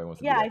be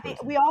Yeah, I that think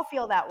person. we all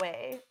feel that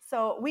way.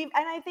 And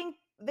I think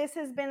this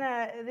has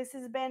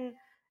been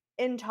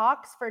in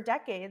talks for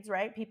decades,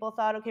 right? People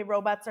thought, okay,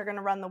 robots are going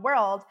to run the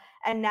world,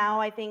 and now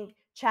I think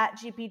Chat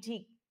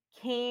GPT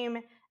came,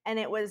 and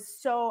it was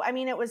so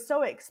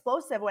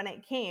explosive when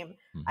it came.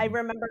 I Hmm.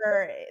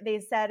 remember they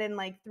said in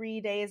like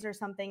 3 days or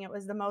something, it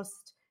was the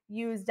most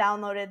used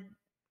downloaded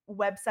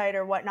website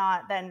or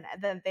whatnot than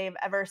they've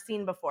ever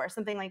seen before,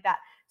 something like that.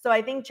 So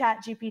I think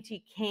Chat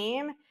GPT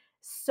came,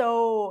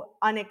 so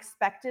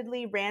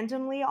unexpectedly,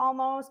 randomly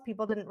almost.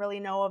 People didn't really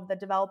know of the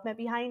development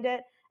behind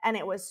it. And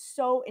it was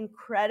so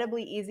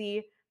incredibly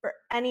easy for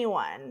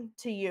anyone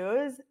to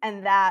use.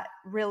 And that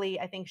really,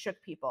 I think,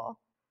 shook people.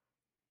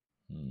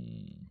 Hmm.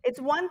 It's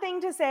one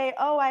thing to say,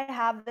 "Oh, I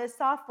have this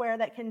software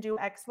that can do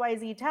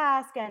XYZ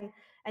task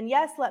and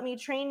yes, let me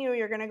train you.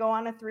 You're going to go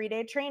on a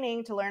 3-day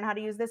training to learn how to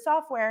use this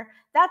software."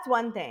 That's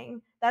one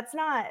thing. That's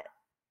not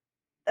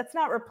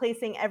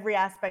replacing every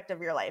aspect of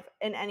your life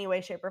in any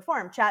way, shape, or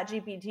form. Chat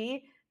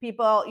GPT,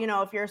 people,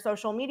 if you're a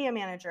social media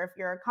manager, if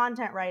you're a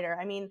content writer,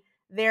 I mean,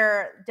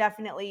 they're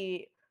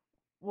definitely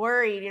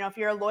worried. If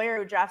you're a lawyer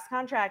who drafts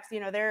contracts,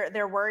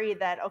 they're worried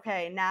that,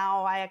 okay,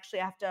 now I actually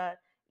have to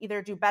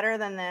either do better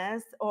than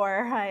this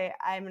or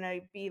I'm gonna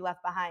be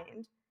left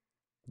behind.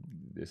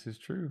 This is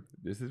true.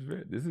 This is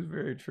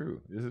very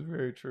true. This is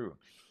very true.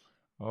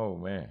 Oh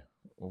man.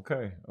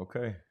 Okay.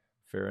 Okay.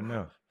 Fair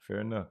enough.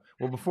 Fair enough.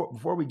 Well,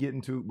 before we get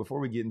into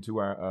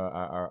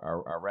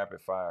our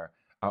rapid fire,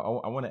 I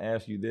want to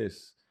ask you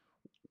this: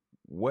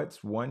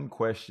 what's one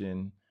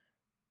question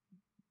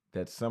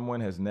that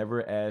someone has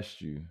never asked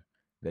you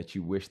that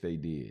you wish they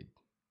did?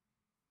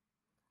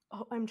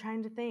 Oh, I'm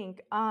trying to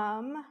think.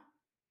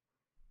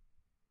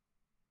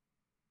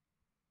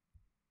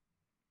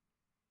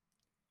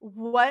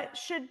 What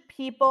should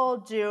people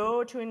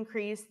do to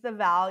increase the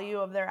value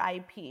of their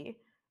IP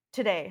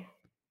today?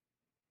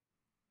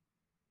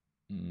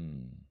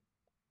 Hmm.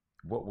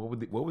 What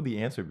would the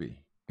answer be?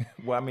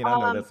 Well, I mean, I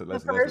know that's The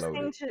that's first loaded.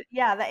 thing to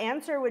yeah, the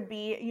answer would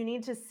be you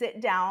need to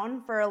sit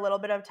down for a little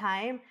bit of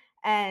time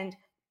and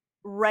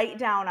write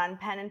down on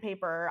pen and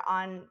paper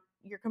on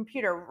your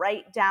computer,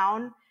 write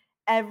down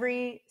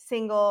every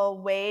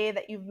single way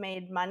that you've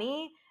made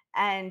money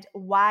and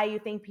why you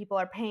think people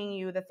are paying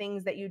you the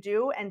things that you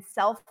do, and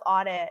self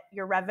audit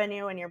your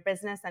revenue and your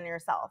business and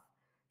yourself.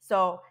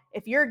 So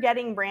if you're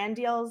getting brand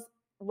deals,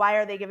 why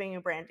are they giving you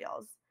brand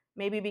deals?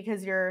 Maybe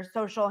because your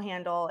social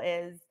handle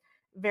is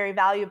very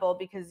valuable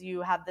because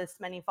you have this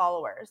many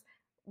followers.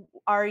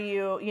 Are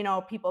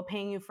people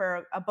paying you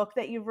for a book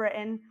that you've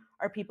written?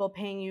 Are people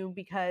paying you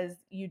because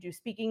you do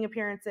speaking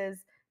appearances,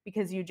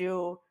 because you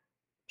do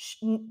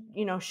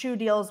shoe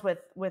deals with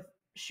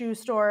shoe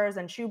stores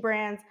and shoe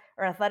brands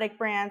or athletic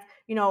brands?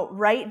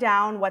 Write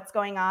down what's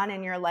going on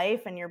in your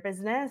life and your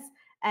business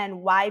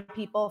and why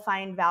people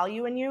find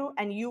value in you,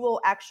 and you will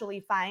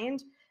actually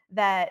find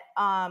that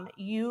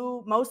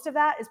you most of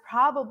that is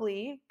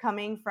probably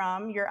coming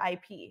from your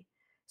IP.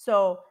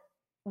 So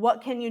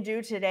what can you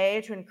do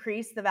today to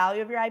increase the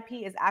value of your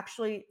IP is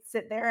actually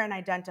sit there and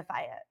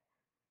identify it.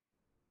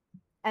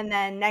 And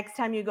then next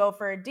time you go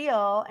for a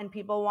deal and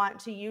people want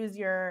to use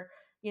your,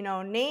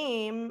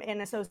 name in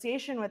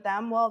association with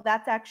them, well,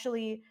 that's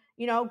actually,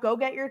 go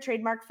get your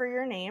trademark for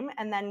your name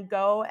and then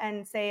go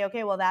and say,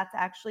 okay, well, that's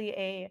actually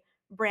a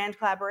brand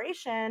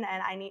collaboration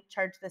and I need to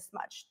charge this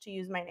much to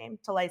use my name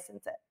to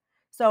license it.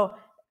 So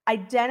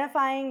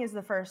identifying is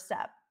the first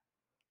step.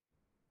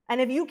 And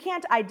if you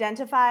can't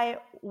identify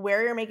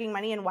where you're making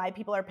money and why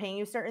people are paying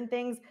you certain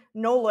things,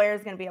 no lawyer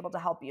is going to be able to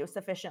help you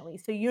sufficiently.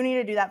 So you need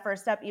to do that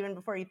first step even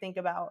before you think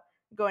about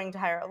going to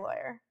hire a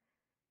lawyer.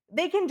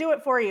 They can do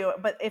it for you,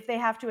 but if they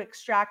have to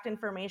extract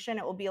information,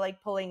 it will be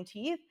like pulling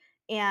teeth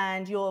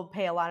and you'll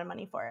pay a lot of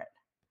money for it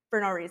for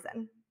no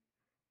reason.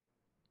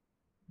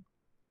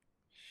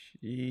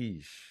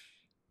 Sheesh.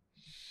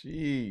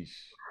 Sheesh.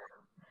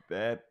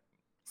 That.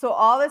 So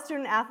all the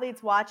student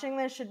athletes watching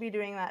this should be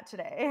doing that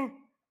today.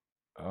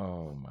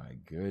 Oh my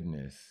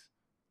goodness,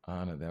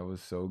 Anna, that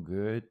was so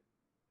good.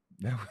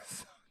 That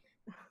was.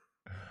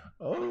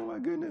 Oh my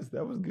goodness,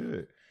 that was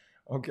good.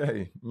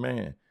 Okay,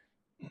 man.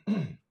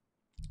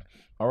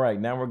 All right,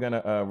 now we're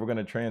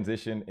gonna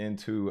transition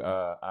into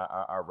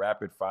our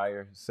rapid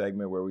fire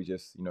segment where we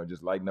just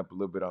lighten up a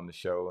little bit on the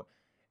show,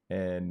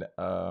 and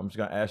I'm just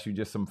gonna ask you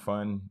just some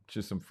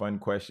fun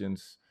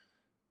questions.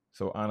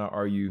 So Anna,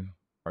 are you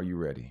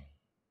ready?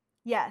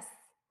 Yes.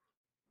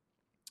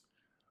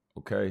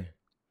 Okay.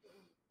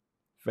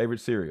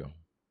 Favorite cereal?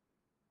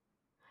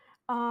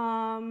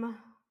 Um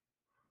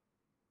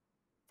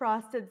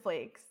Frosted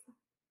Flakes.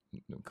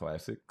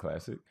 Classic,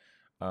 classic.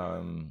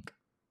 Um,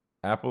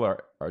 Apple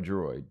or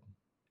Droid?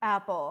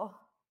 Apple.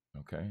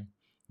 Okay.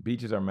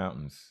 Beaches or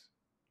mountains?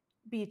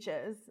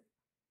 Beaches.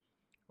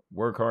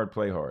 Work hard,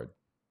 play hard.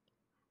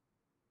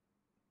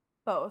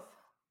 Both.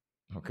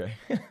 Okay.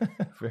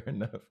 Fair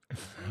enough.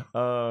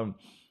 Um,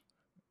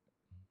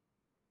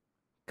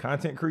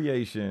 Content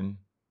creation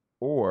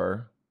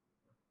or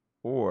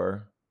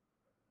or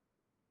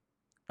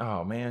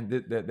oh man,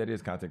 that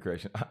is content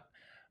creation.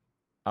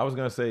 I was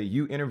gonna say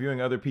you interviewing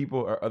other people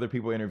or other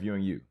people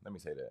interviewing you. Let me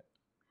say that.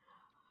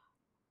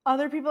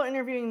 Other people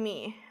interviewing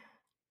me,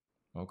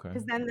 Okay.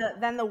 because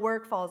then the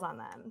work falls on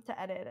them to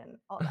edit and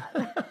all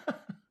that.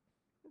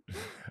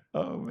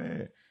 Oh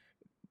man.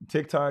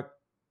 TikTok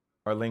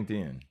or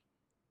LinkedIn?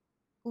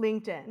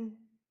 LinkedIn.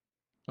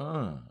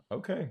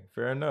 Okay,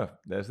 fair enough.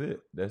 That's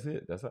it. That's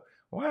it. That's all.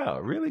 Wow,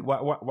 really? Why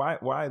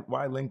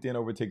LinkedIn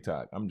over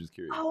TikTok? I'm just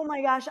curious. Oh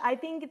my gosh, I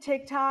think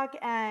TikTok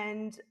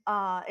and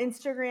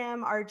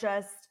Instagram are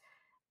just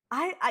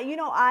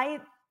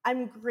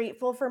I'm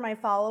grateful for my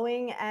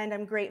following, and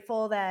I'm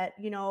grateful that,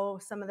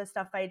 some of the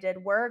stuff I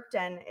did worked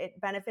and it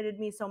benefited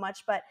me so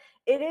much, but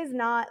it is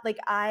not like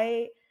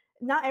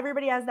not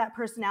everybody has that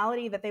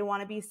personality that they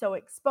want to be so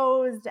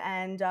exposed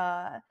and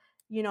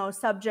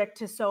subject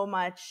to so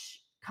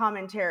much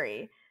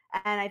commentary.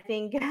 And I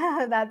think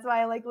that's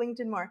why I like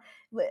LinkedIn more.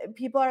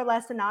 People are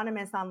less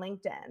anonymous on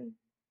LinkedIn.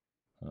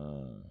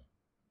 Uh,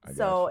 I got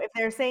So you. if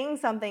they're saying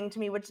something to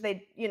me, which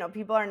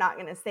people are not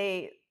going to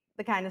say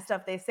the kind of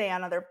stuff they say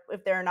on other,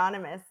 if they're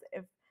anonymous,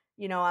 if,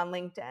 on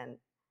LinkedIn.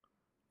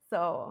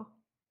 So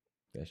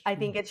That's I true.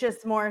 think it's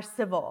just more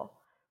civil.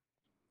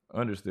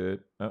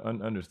 Understood.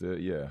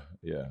 Understood. Yeah,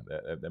 yeah.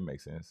 That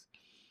makes sense.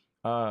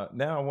 Now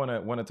I want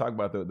to talk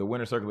about the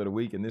winner circle of the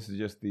week, and this is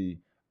just the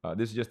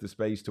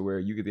space to where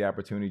you get the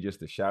opportunity just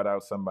to shout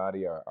out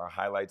somebody or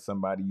highlight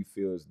somebody you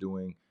feel is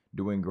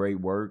doing great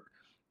work,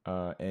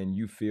 and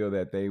you feel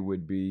that they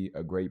would be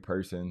a great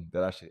person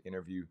that I should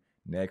interview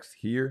next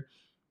here.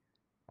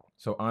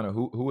 So Anna,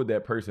 who would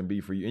that person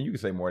be for you? And you can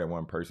say more than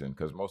one person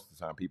because most of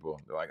the time people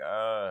they're like,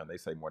 they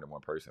say more than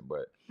one person.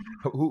 But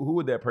who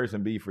would that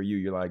person be for you?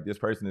 You're like, this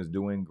person is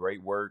doing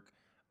great work.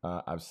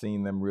 I've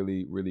seen them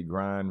really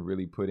grind,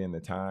 really put in the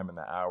time and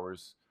the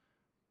hours.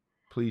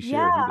 Please Yeah,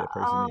 share who that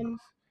person um, is.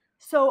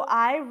 so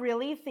I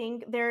really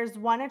think there's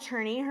one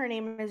attorney, her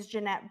name is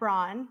Jeanette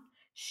Braun.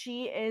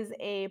 She is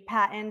a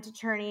patent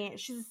attorney.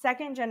 She's a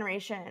second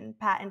generation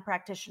patent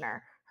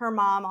practitioner. Her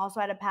mom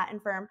also had a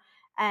patent firm,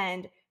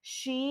 and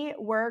she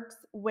works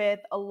with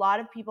a lot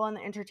of people in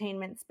the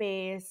entertainment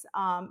space,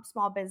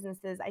 small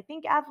businesses, I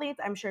think athletes,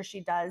 I'm sure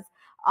she does.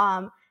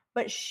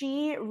 But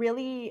she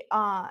really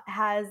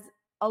has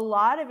a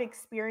lot of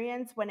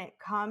experience when it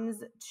comes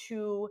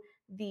to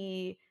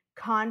the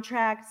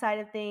contract side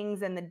of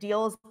things and the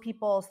deals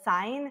people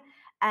sign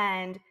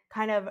and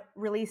kind of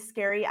really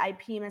scary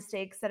IP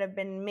mistakes that have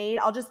been made.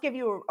 I'll just give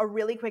you a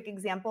really quick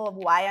example of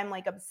why I'm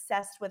like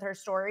obsessed with her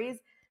stories.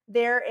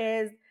 There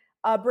is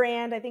a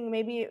brand, I think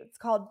maybe it's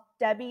called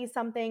Debbie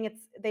something.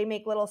 They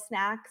make little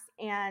snacks,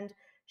 and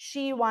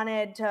she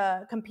wanted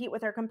to compete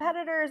with her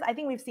competitors. I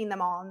think we've seen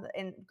them all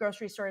in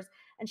grocery stores,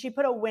 and she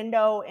put a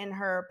window in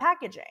her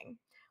packaging,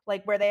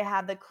 like where they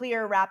have the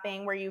clear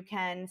wrapping where you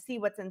can see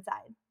what's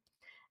inside.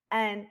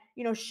 And,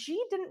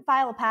 she didn't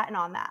file a patent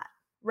on that,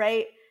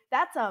 right?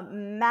 That's a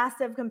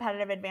massive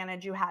competitive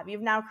advantage you have.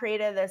 You've now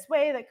created this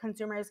way that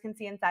consumers can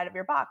see inside of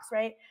your box,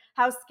 right?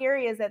 How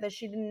scary is it that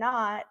she did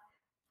not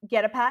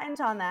get a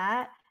patent on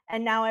that,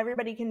 and now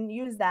everybody can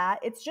use that?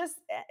 It's just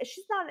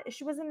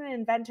she wasn't an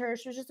inventor.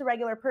 She was just a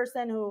regular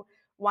person who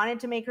wanted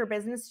to make her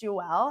business do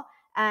well,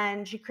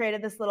 and she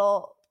created this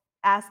little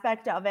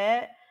aspect of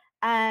it.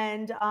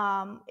 And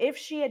if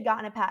she had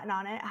gotten a patent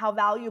on it, how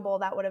valuable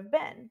that would have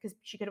been, because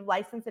she could have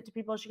licensed it to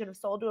people, she could have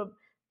sold to a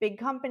big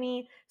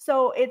company.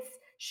 So it's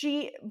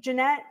she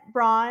Jeanette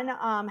Braun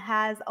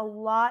has a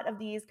lot of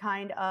these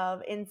kind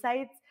of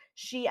insights.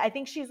 I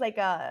think she's like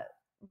a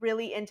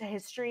really into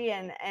history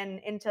and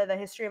into the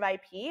history of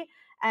IP.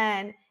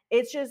 And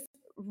it's just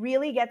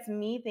really gets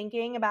me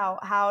thinking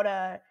about how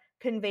to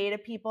convey to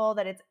people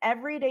that it's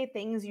everyday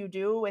things you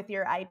do with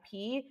your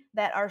IP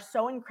that are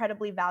so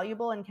incredibly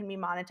valuable and can be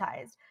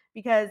monetized.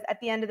 Because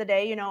at the end of the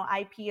day,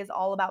 IP is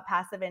all about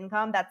passive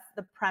income. That's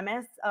the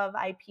premise of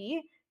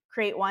IP: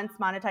 create once,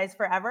 monetize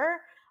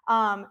forever.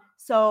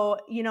 So,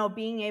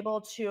 being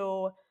able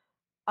to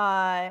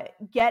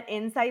get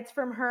insights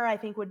from her, I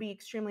think would be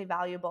extremely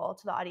valuable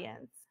to the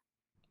audience.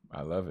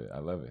 I love it. I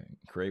love it.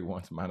 Create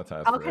once,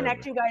 monetize I'll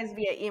connect forever. you guys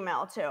via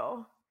email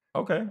too.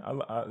 Okay.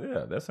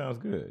 Yeah, that sounds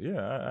good. Yeah,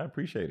 I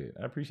appreciate it.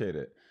 I appreciate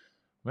it.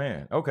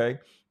 Man, okay.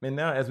 And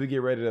now, as we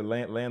get ready to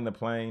land the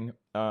plane,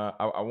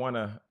 I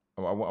wanna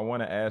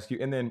ask you,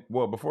 and then,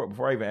 well,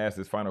 before I even ask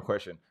this final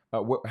question,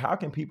 how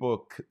can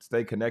people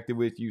stay connected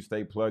with you,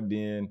 stay plugged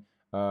in,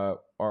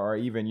 or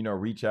even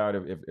reach out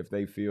if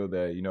they feel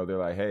that they're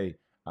like, hey,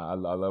 I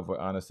love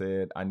what Anna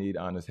said, I need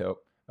Anna's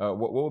help.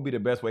 What would be the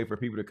best way for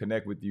people to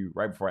connect with you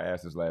right before I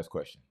ask this last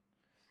question?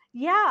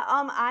 Yeah,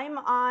 I'm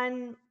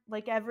on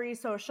like every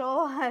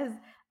social as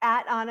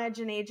at Anna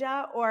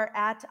Juneja or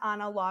at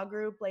Anna Law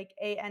Group, like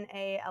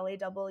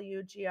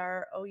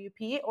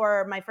ANALAWGROUP,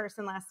 or my first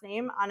and last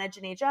name, Anna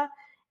Juneja.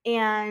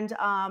 And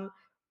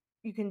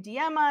you can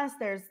DM us.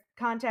 There's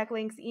contact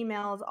links,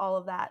 emails, all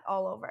of that,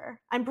 all over.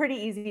 I'm pretty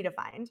easy to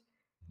find.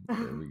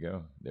 There we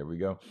go. There we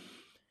go.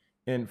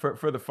 And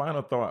for the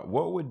final thought,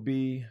 what would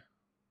be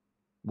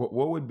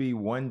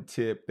one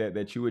tip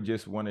that you would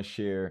just want to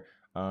share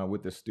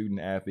with the student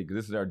athlete?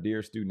 Because this is our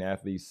Dear Student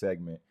Athlete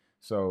segment.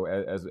 So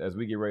as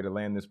we get ready to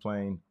land this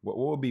plane, what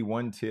would be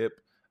one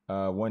tip,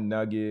 one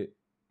nugget,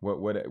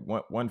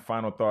 one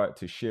final thought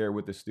to share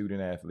with the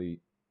student athlete?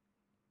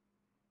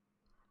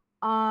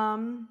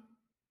 um,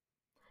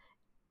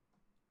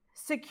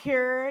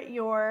 Secure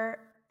your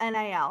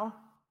NIL.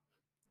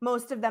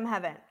 Most of them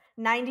haven't.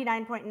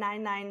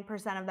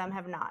 99.99% of them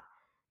have not.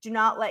 Do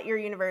not let your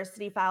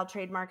university file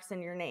trademarks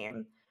in your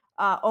name.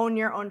 Own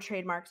your own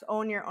trademarks,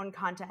 own your own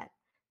content.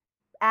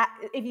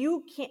 If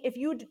you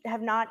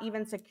have not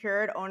even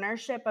secured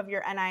ownership of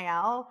your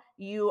NIL,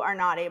 you are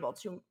not able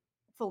to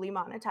fully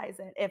monetize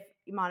it, if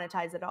you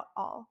monetize it at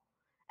all.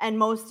 And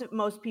most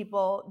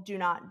people do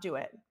not do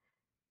it.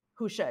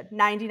 Who should?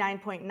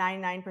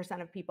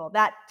 99.99% of people.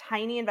 That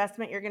tiny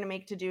investment you're going to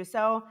make to do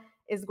so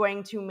is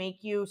going to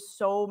make you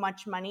so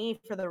much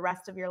money for the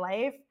rest of your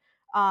life.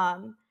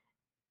 Um,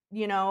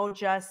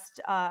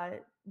 just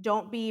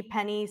don't be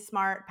penny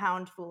smart,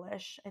 pound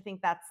foolish. I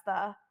think that's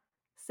the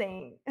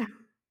saying.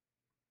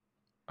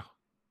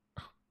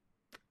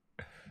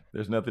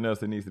 There's nothing else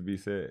that needs to be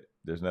said.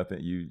 There's nothing.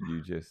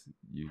 You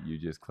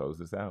just close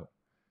this out.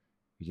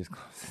 You just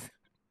close.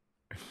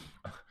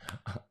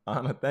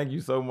 Anna, thank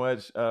you so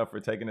much for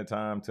taking the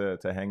time to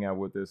hang out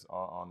with us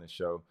on the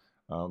show.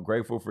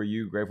 Grateful for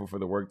you. Grateful for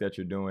the work that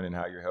you're doing and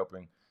how you're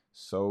helping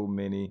so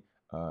many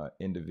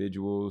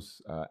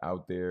individuals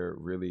out there.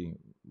 Really,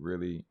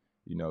 really,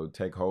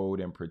 take hold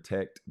and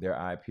protect their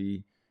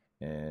IP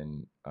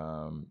and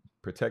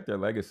protect their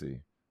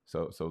legacy.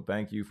 So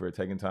thank you for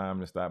taking time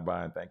to stop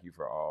by, and thank you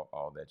for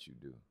all that you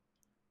do.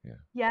 Yeah.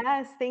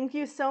 Yes, thank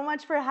you so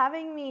much for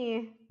having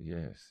me.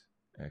 Yes.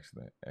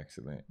 Excellent.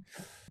 Excellent.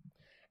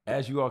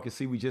 As you all can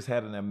see, we just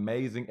had an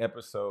amazing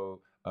episode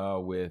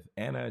with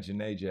Anna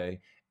Juneja,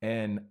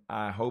 and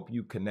I hope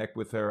you connect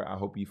with her. I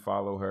hope you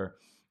follow her.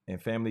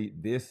 And family,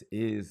 this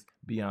is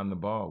Beyond the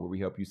Ball, where we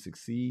help you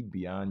succeed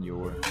beyond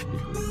your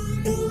degree.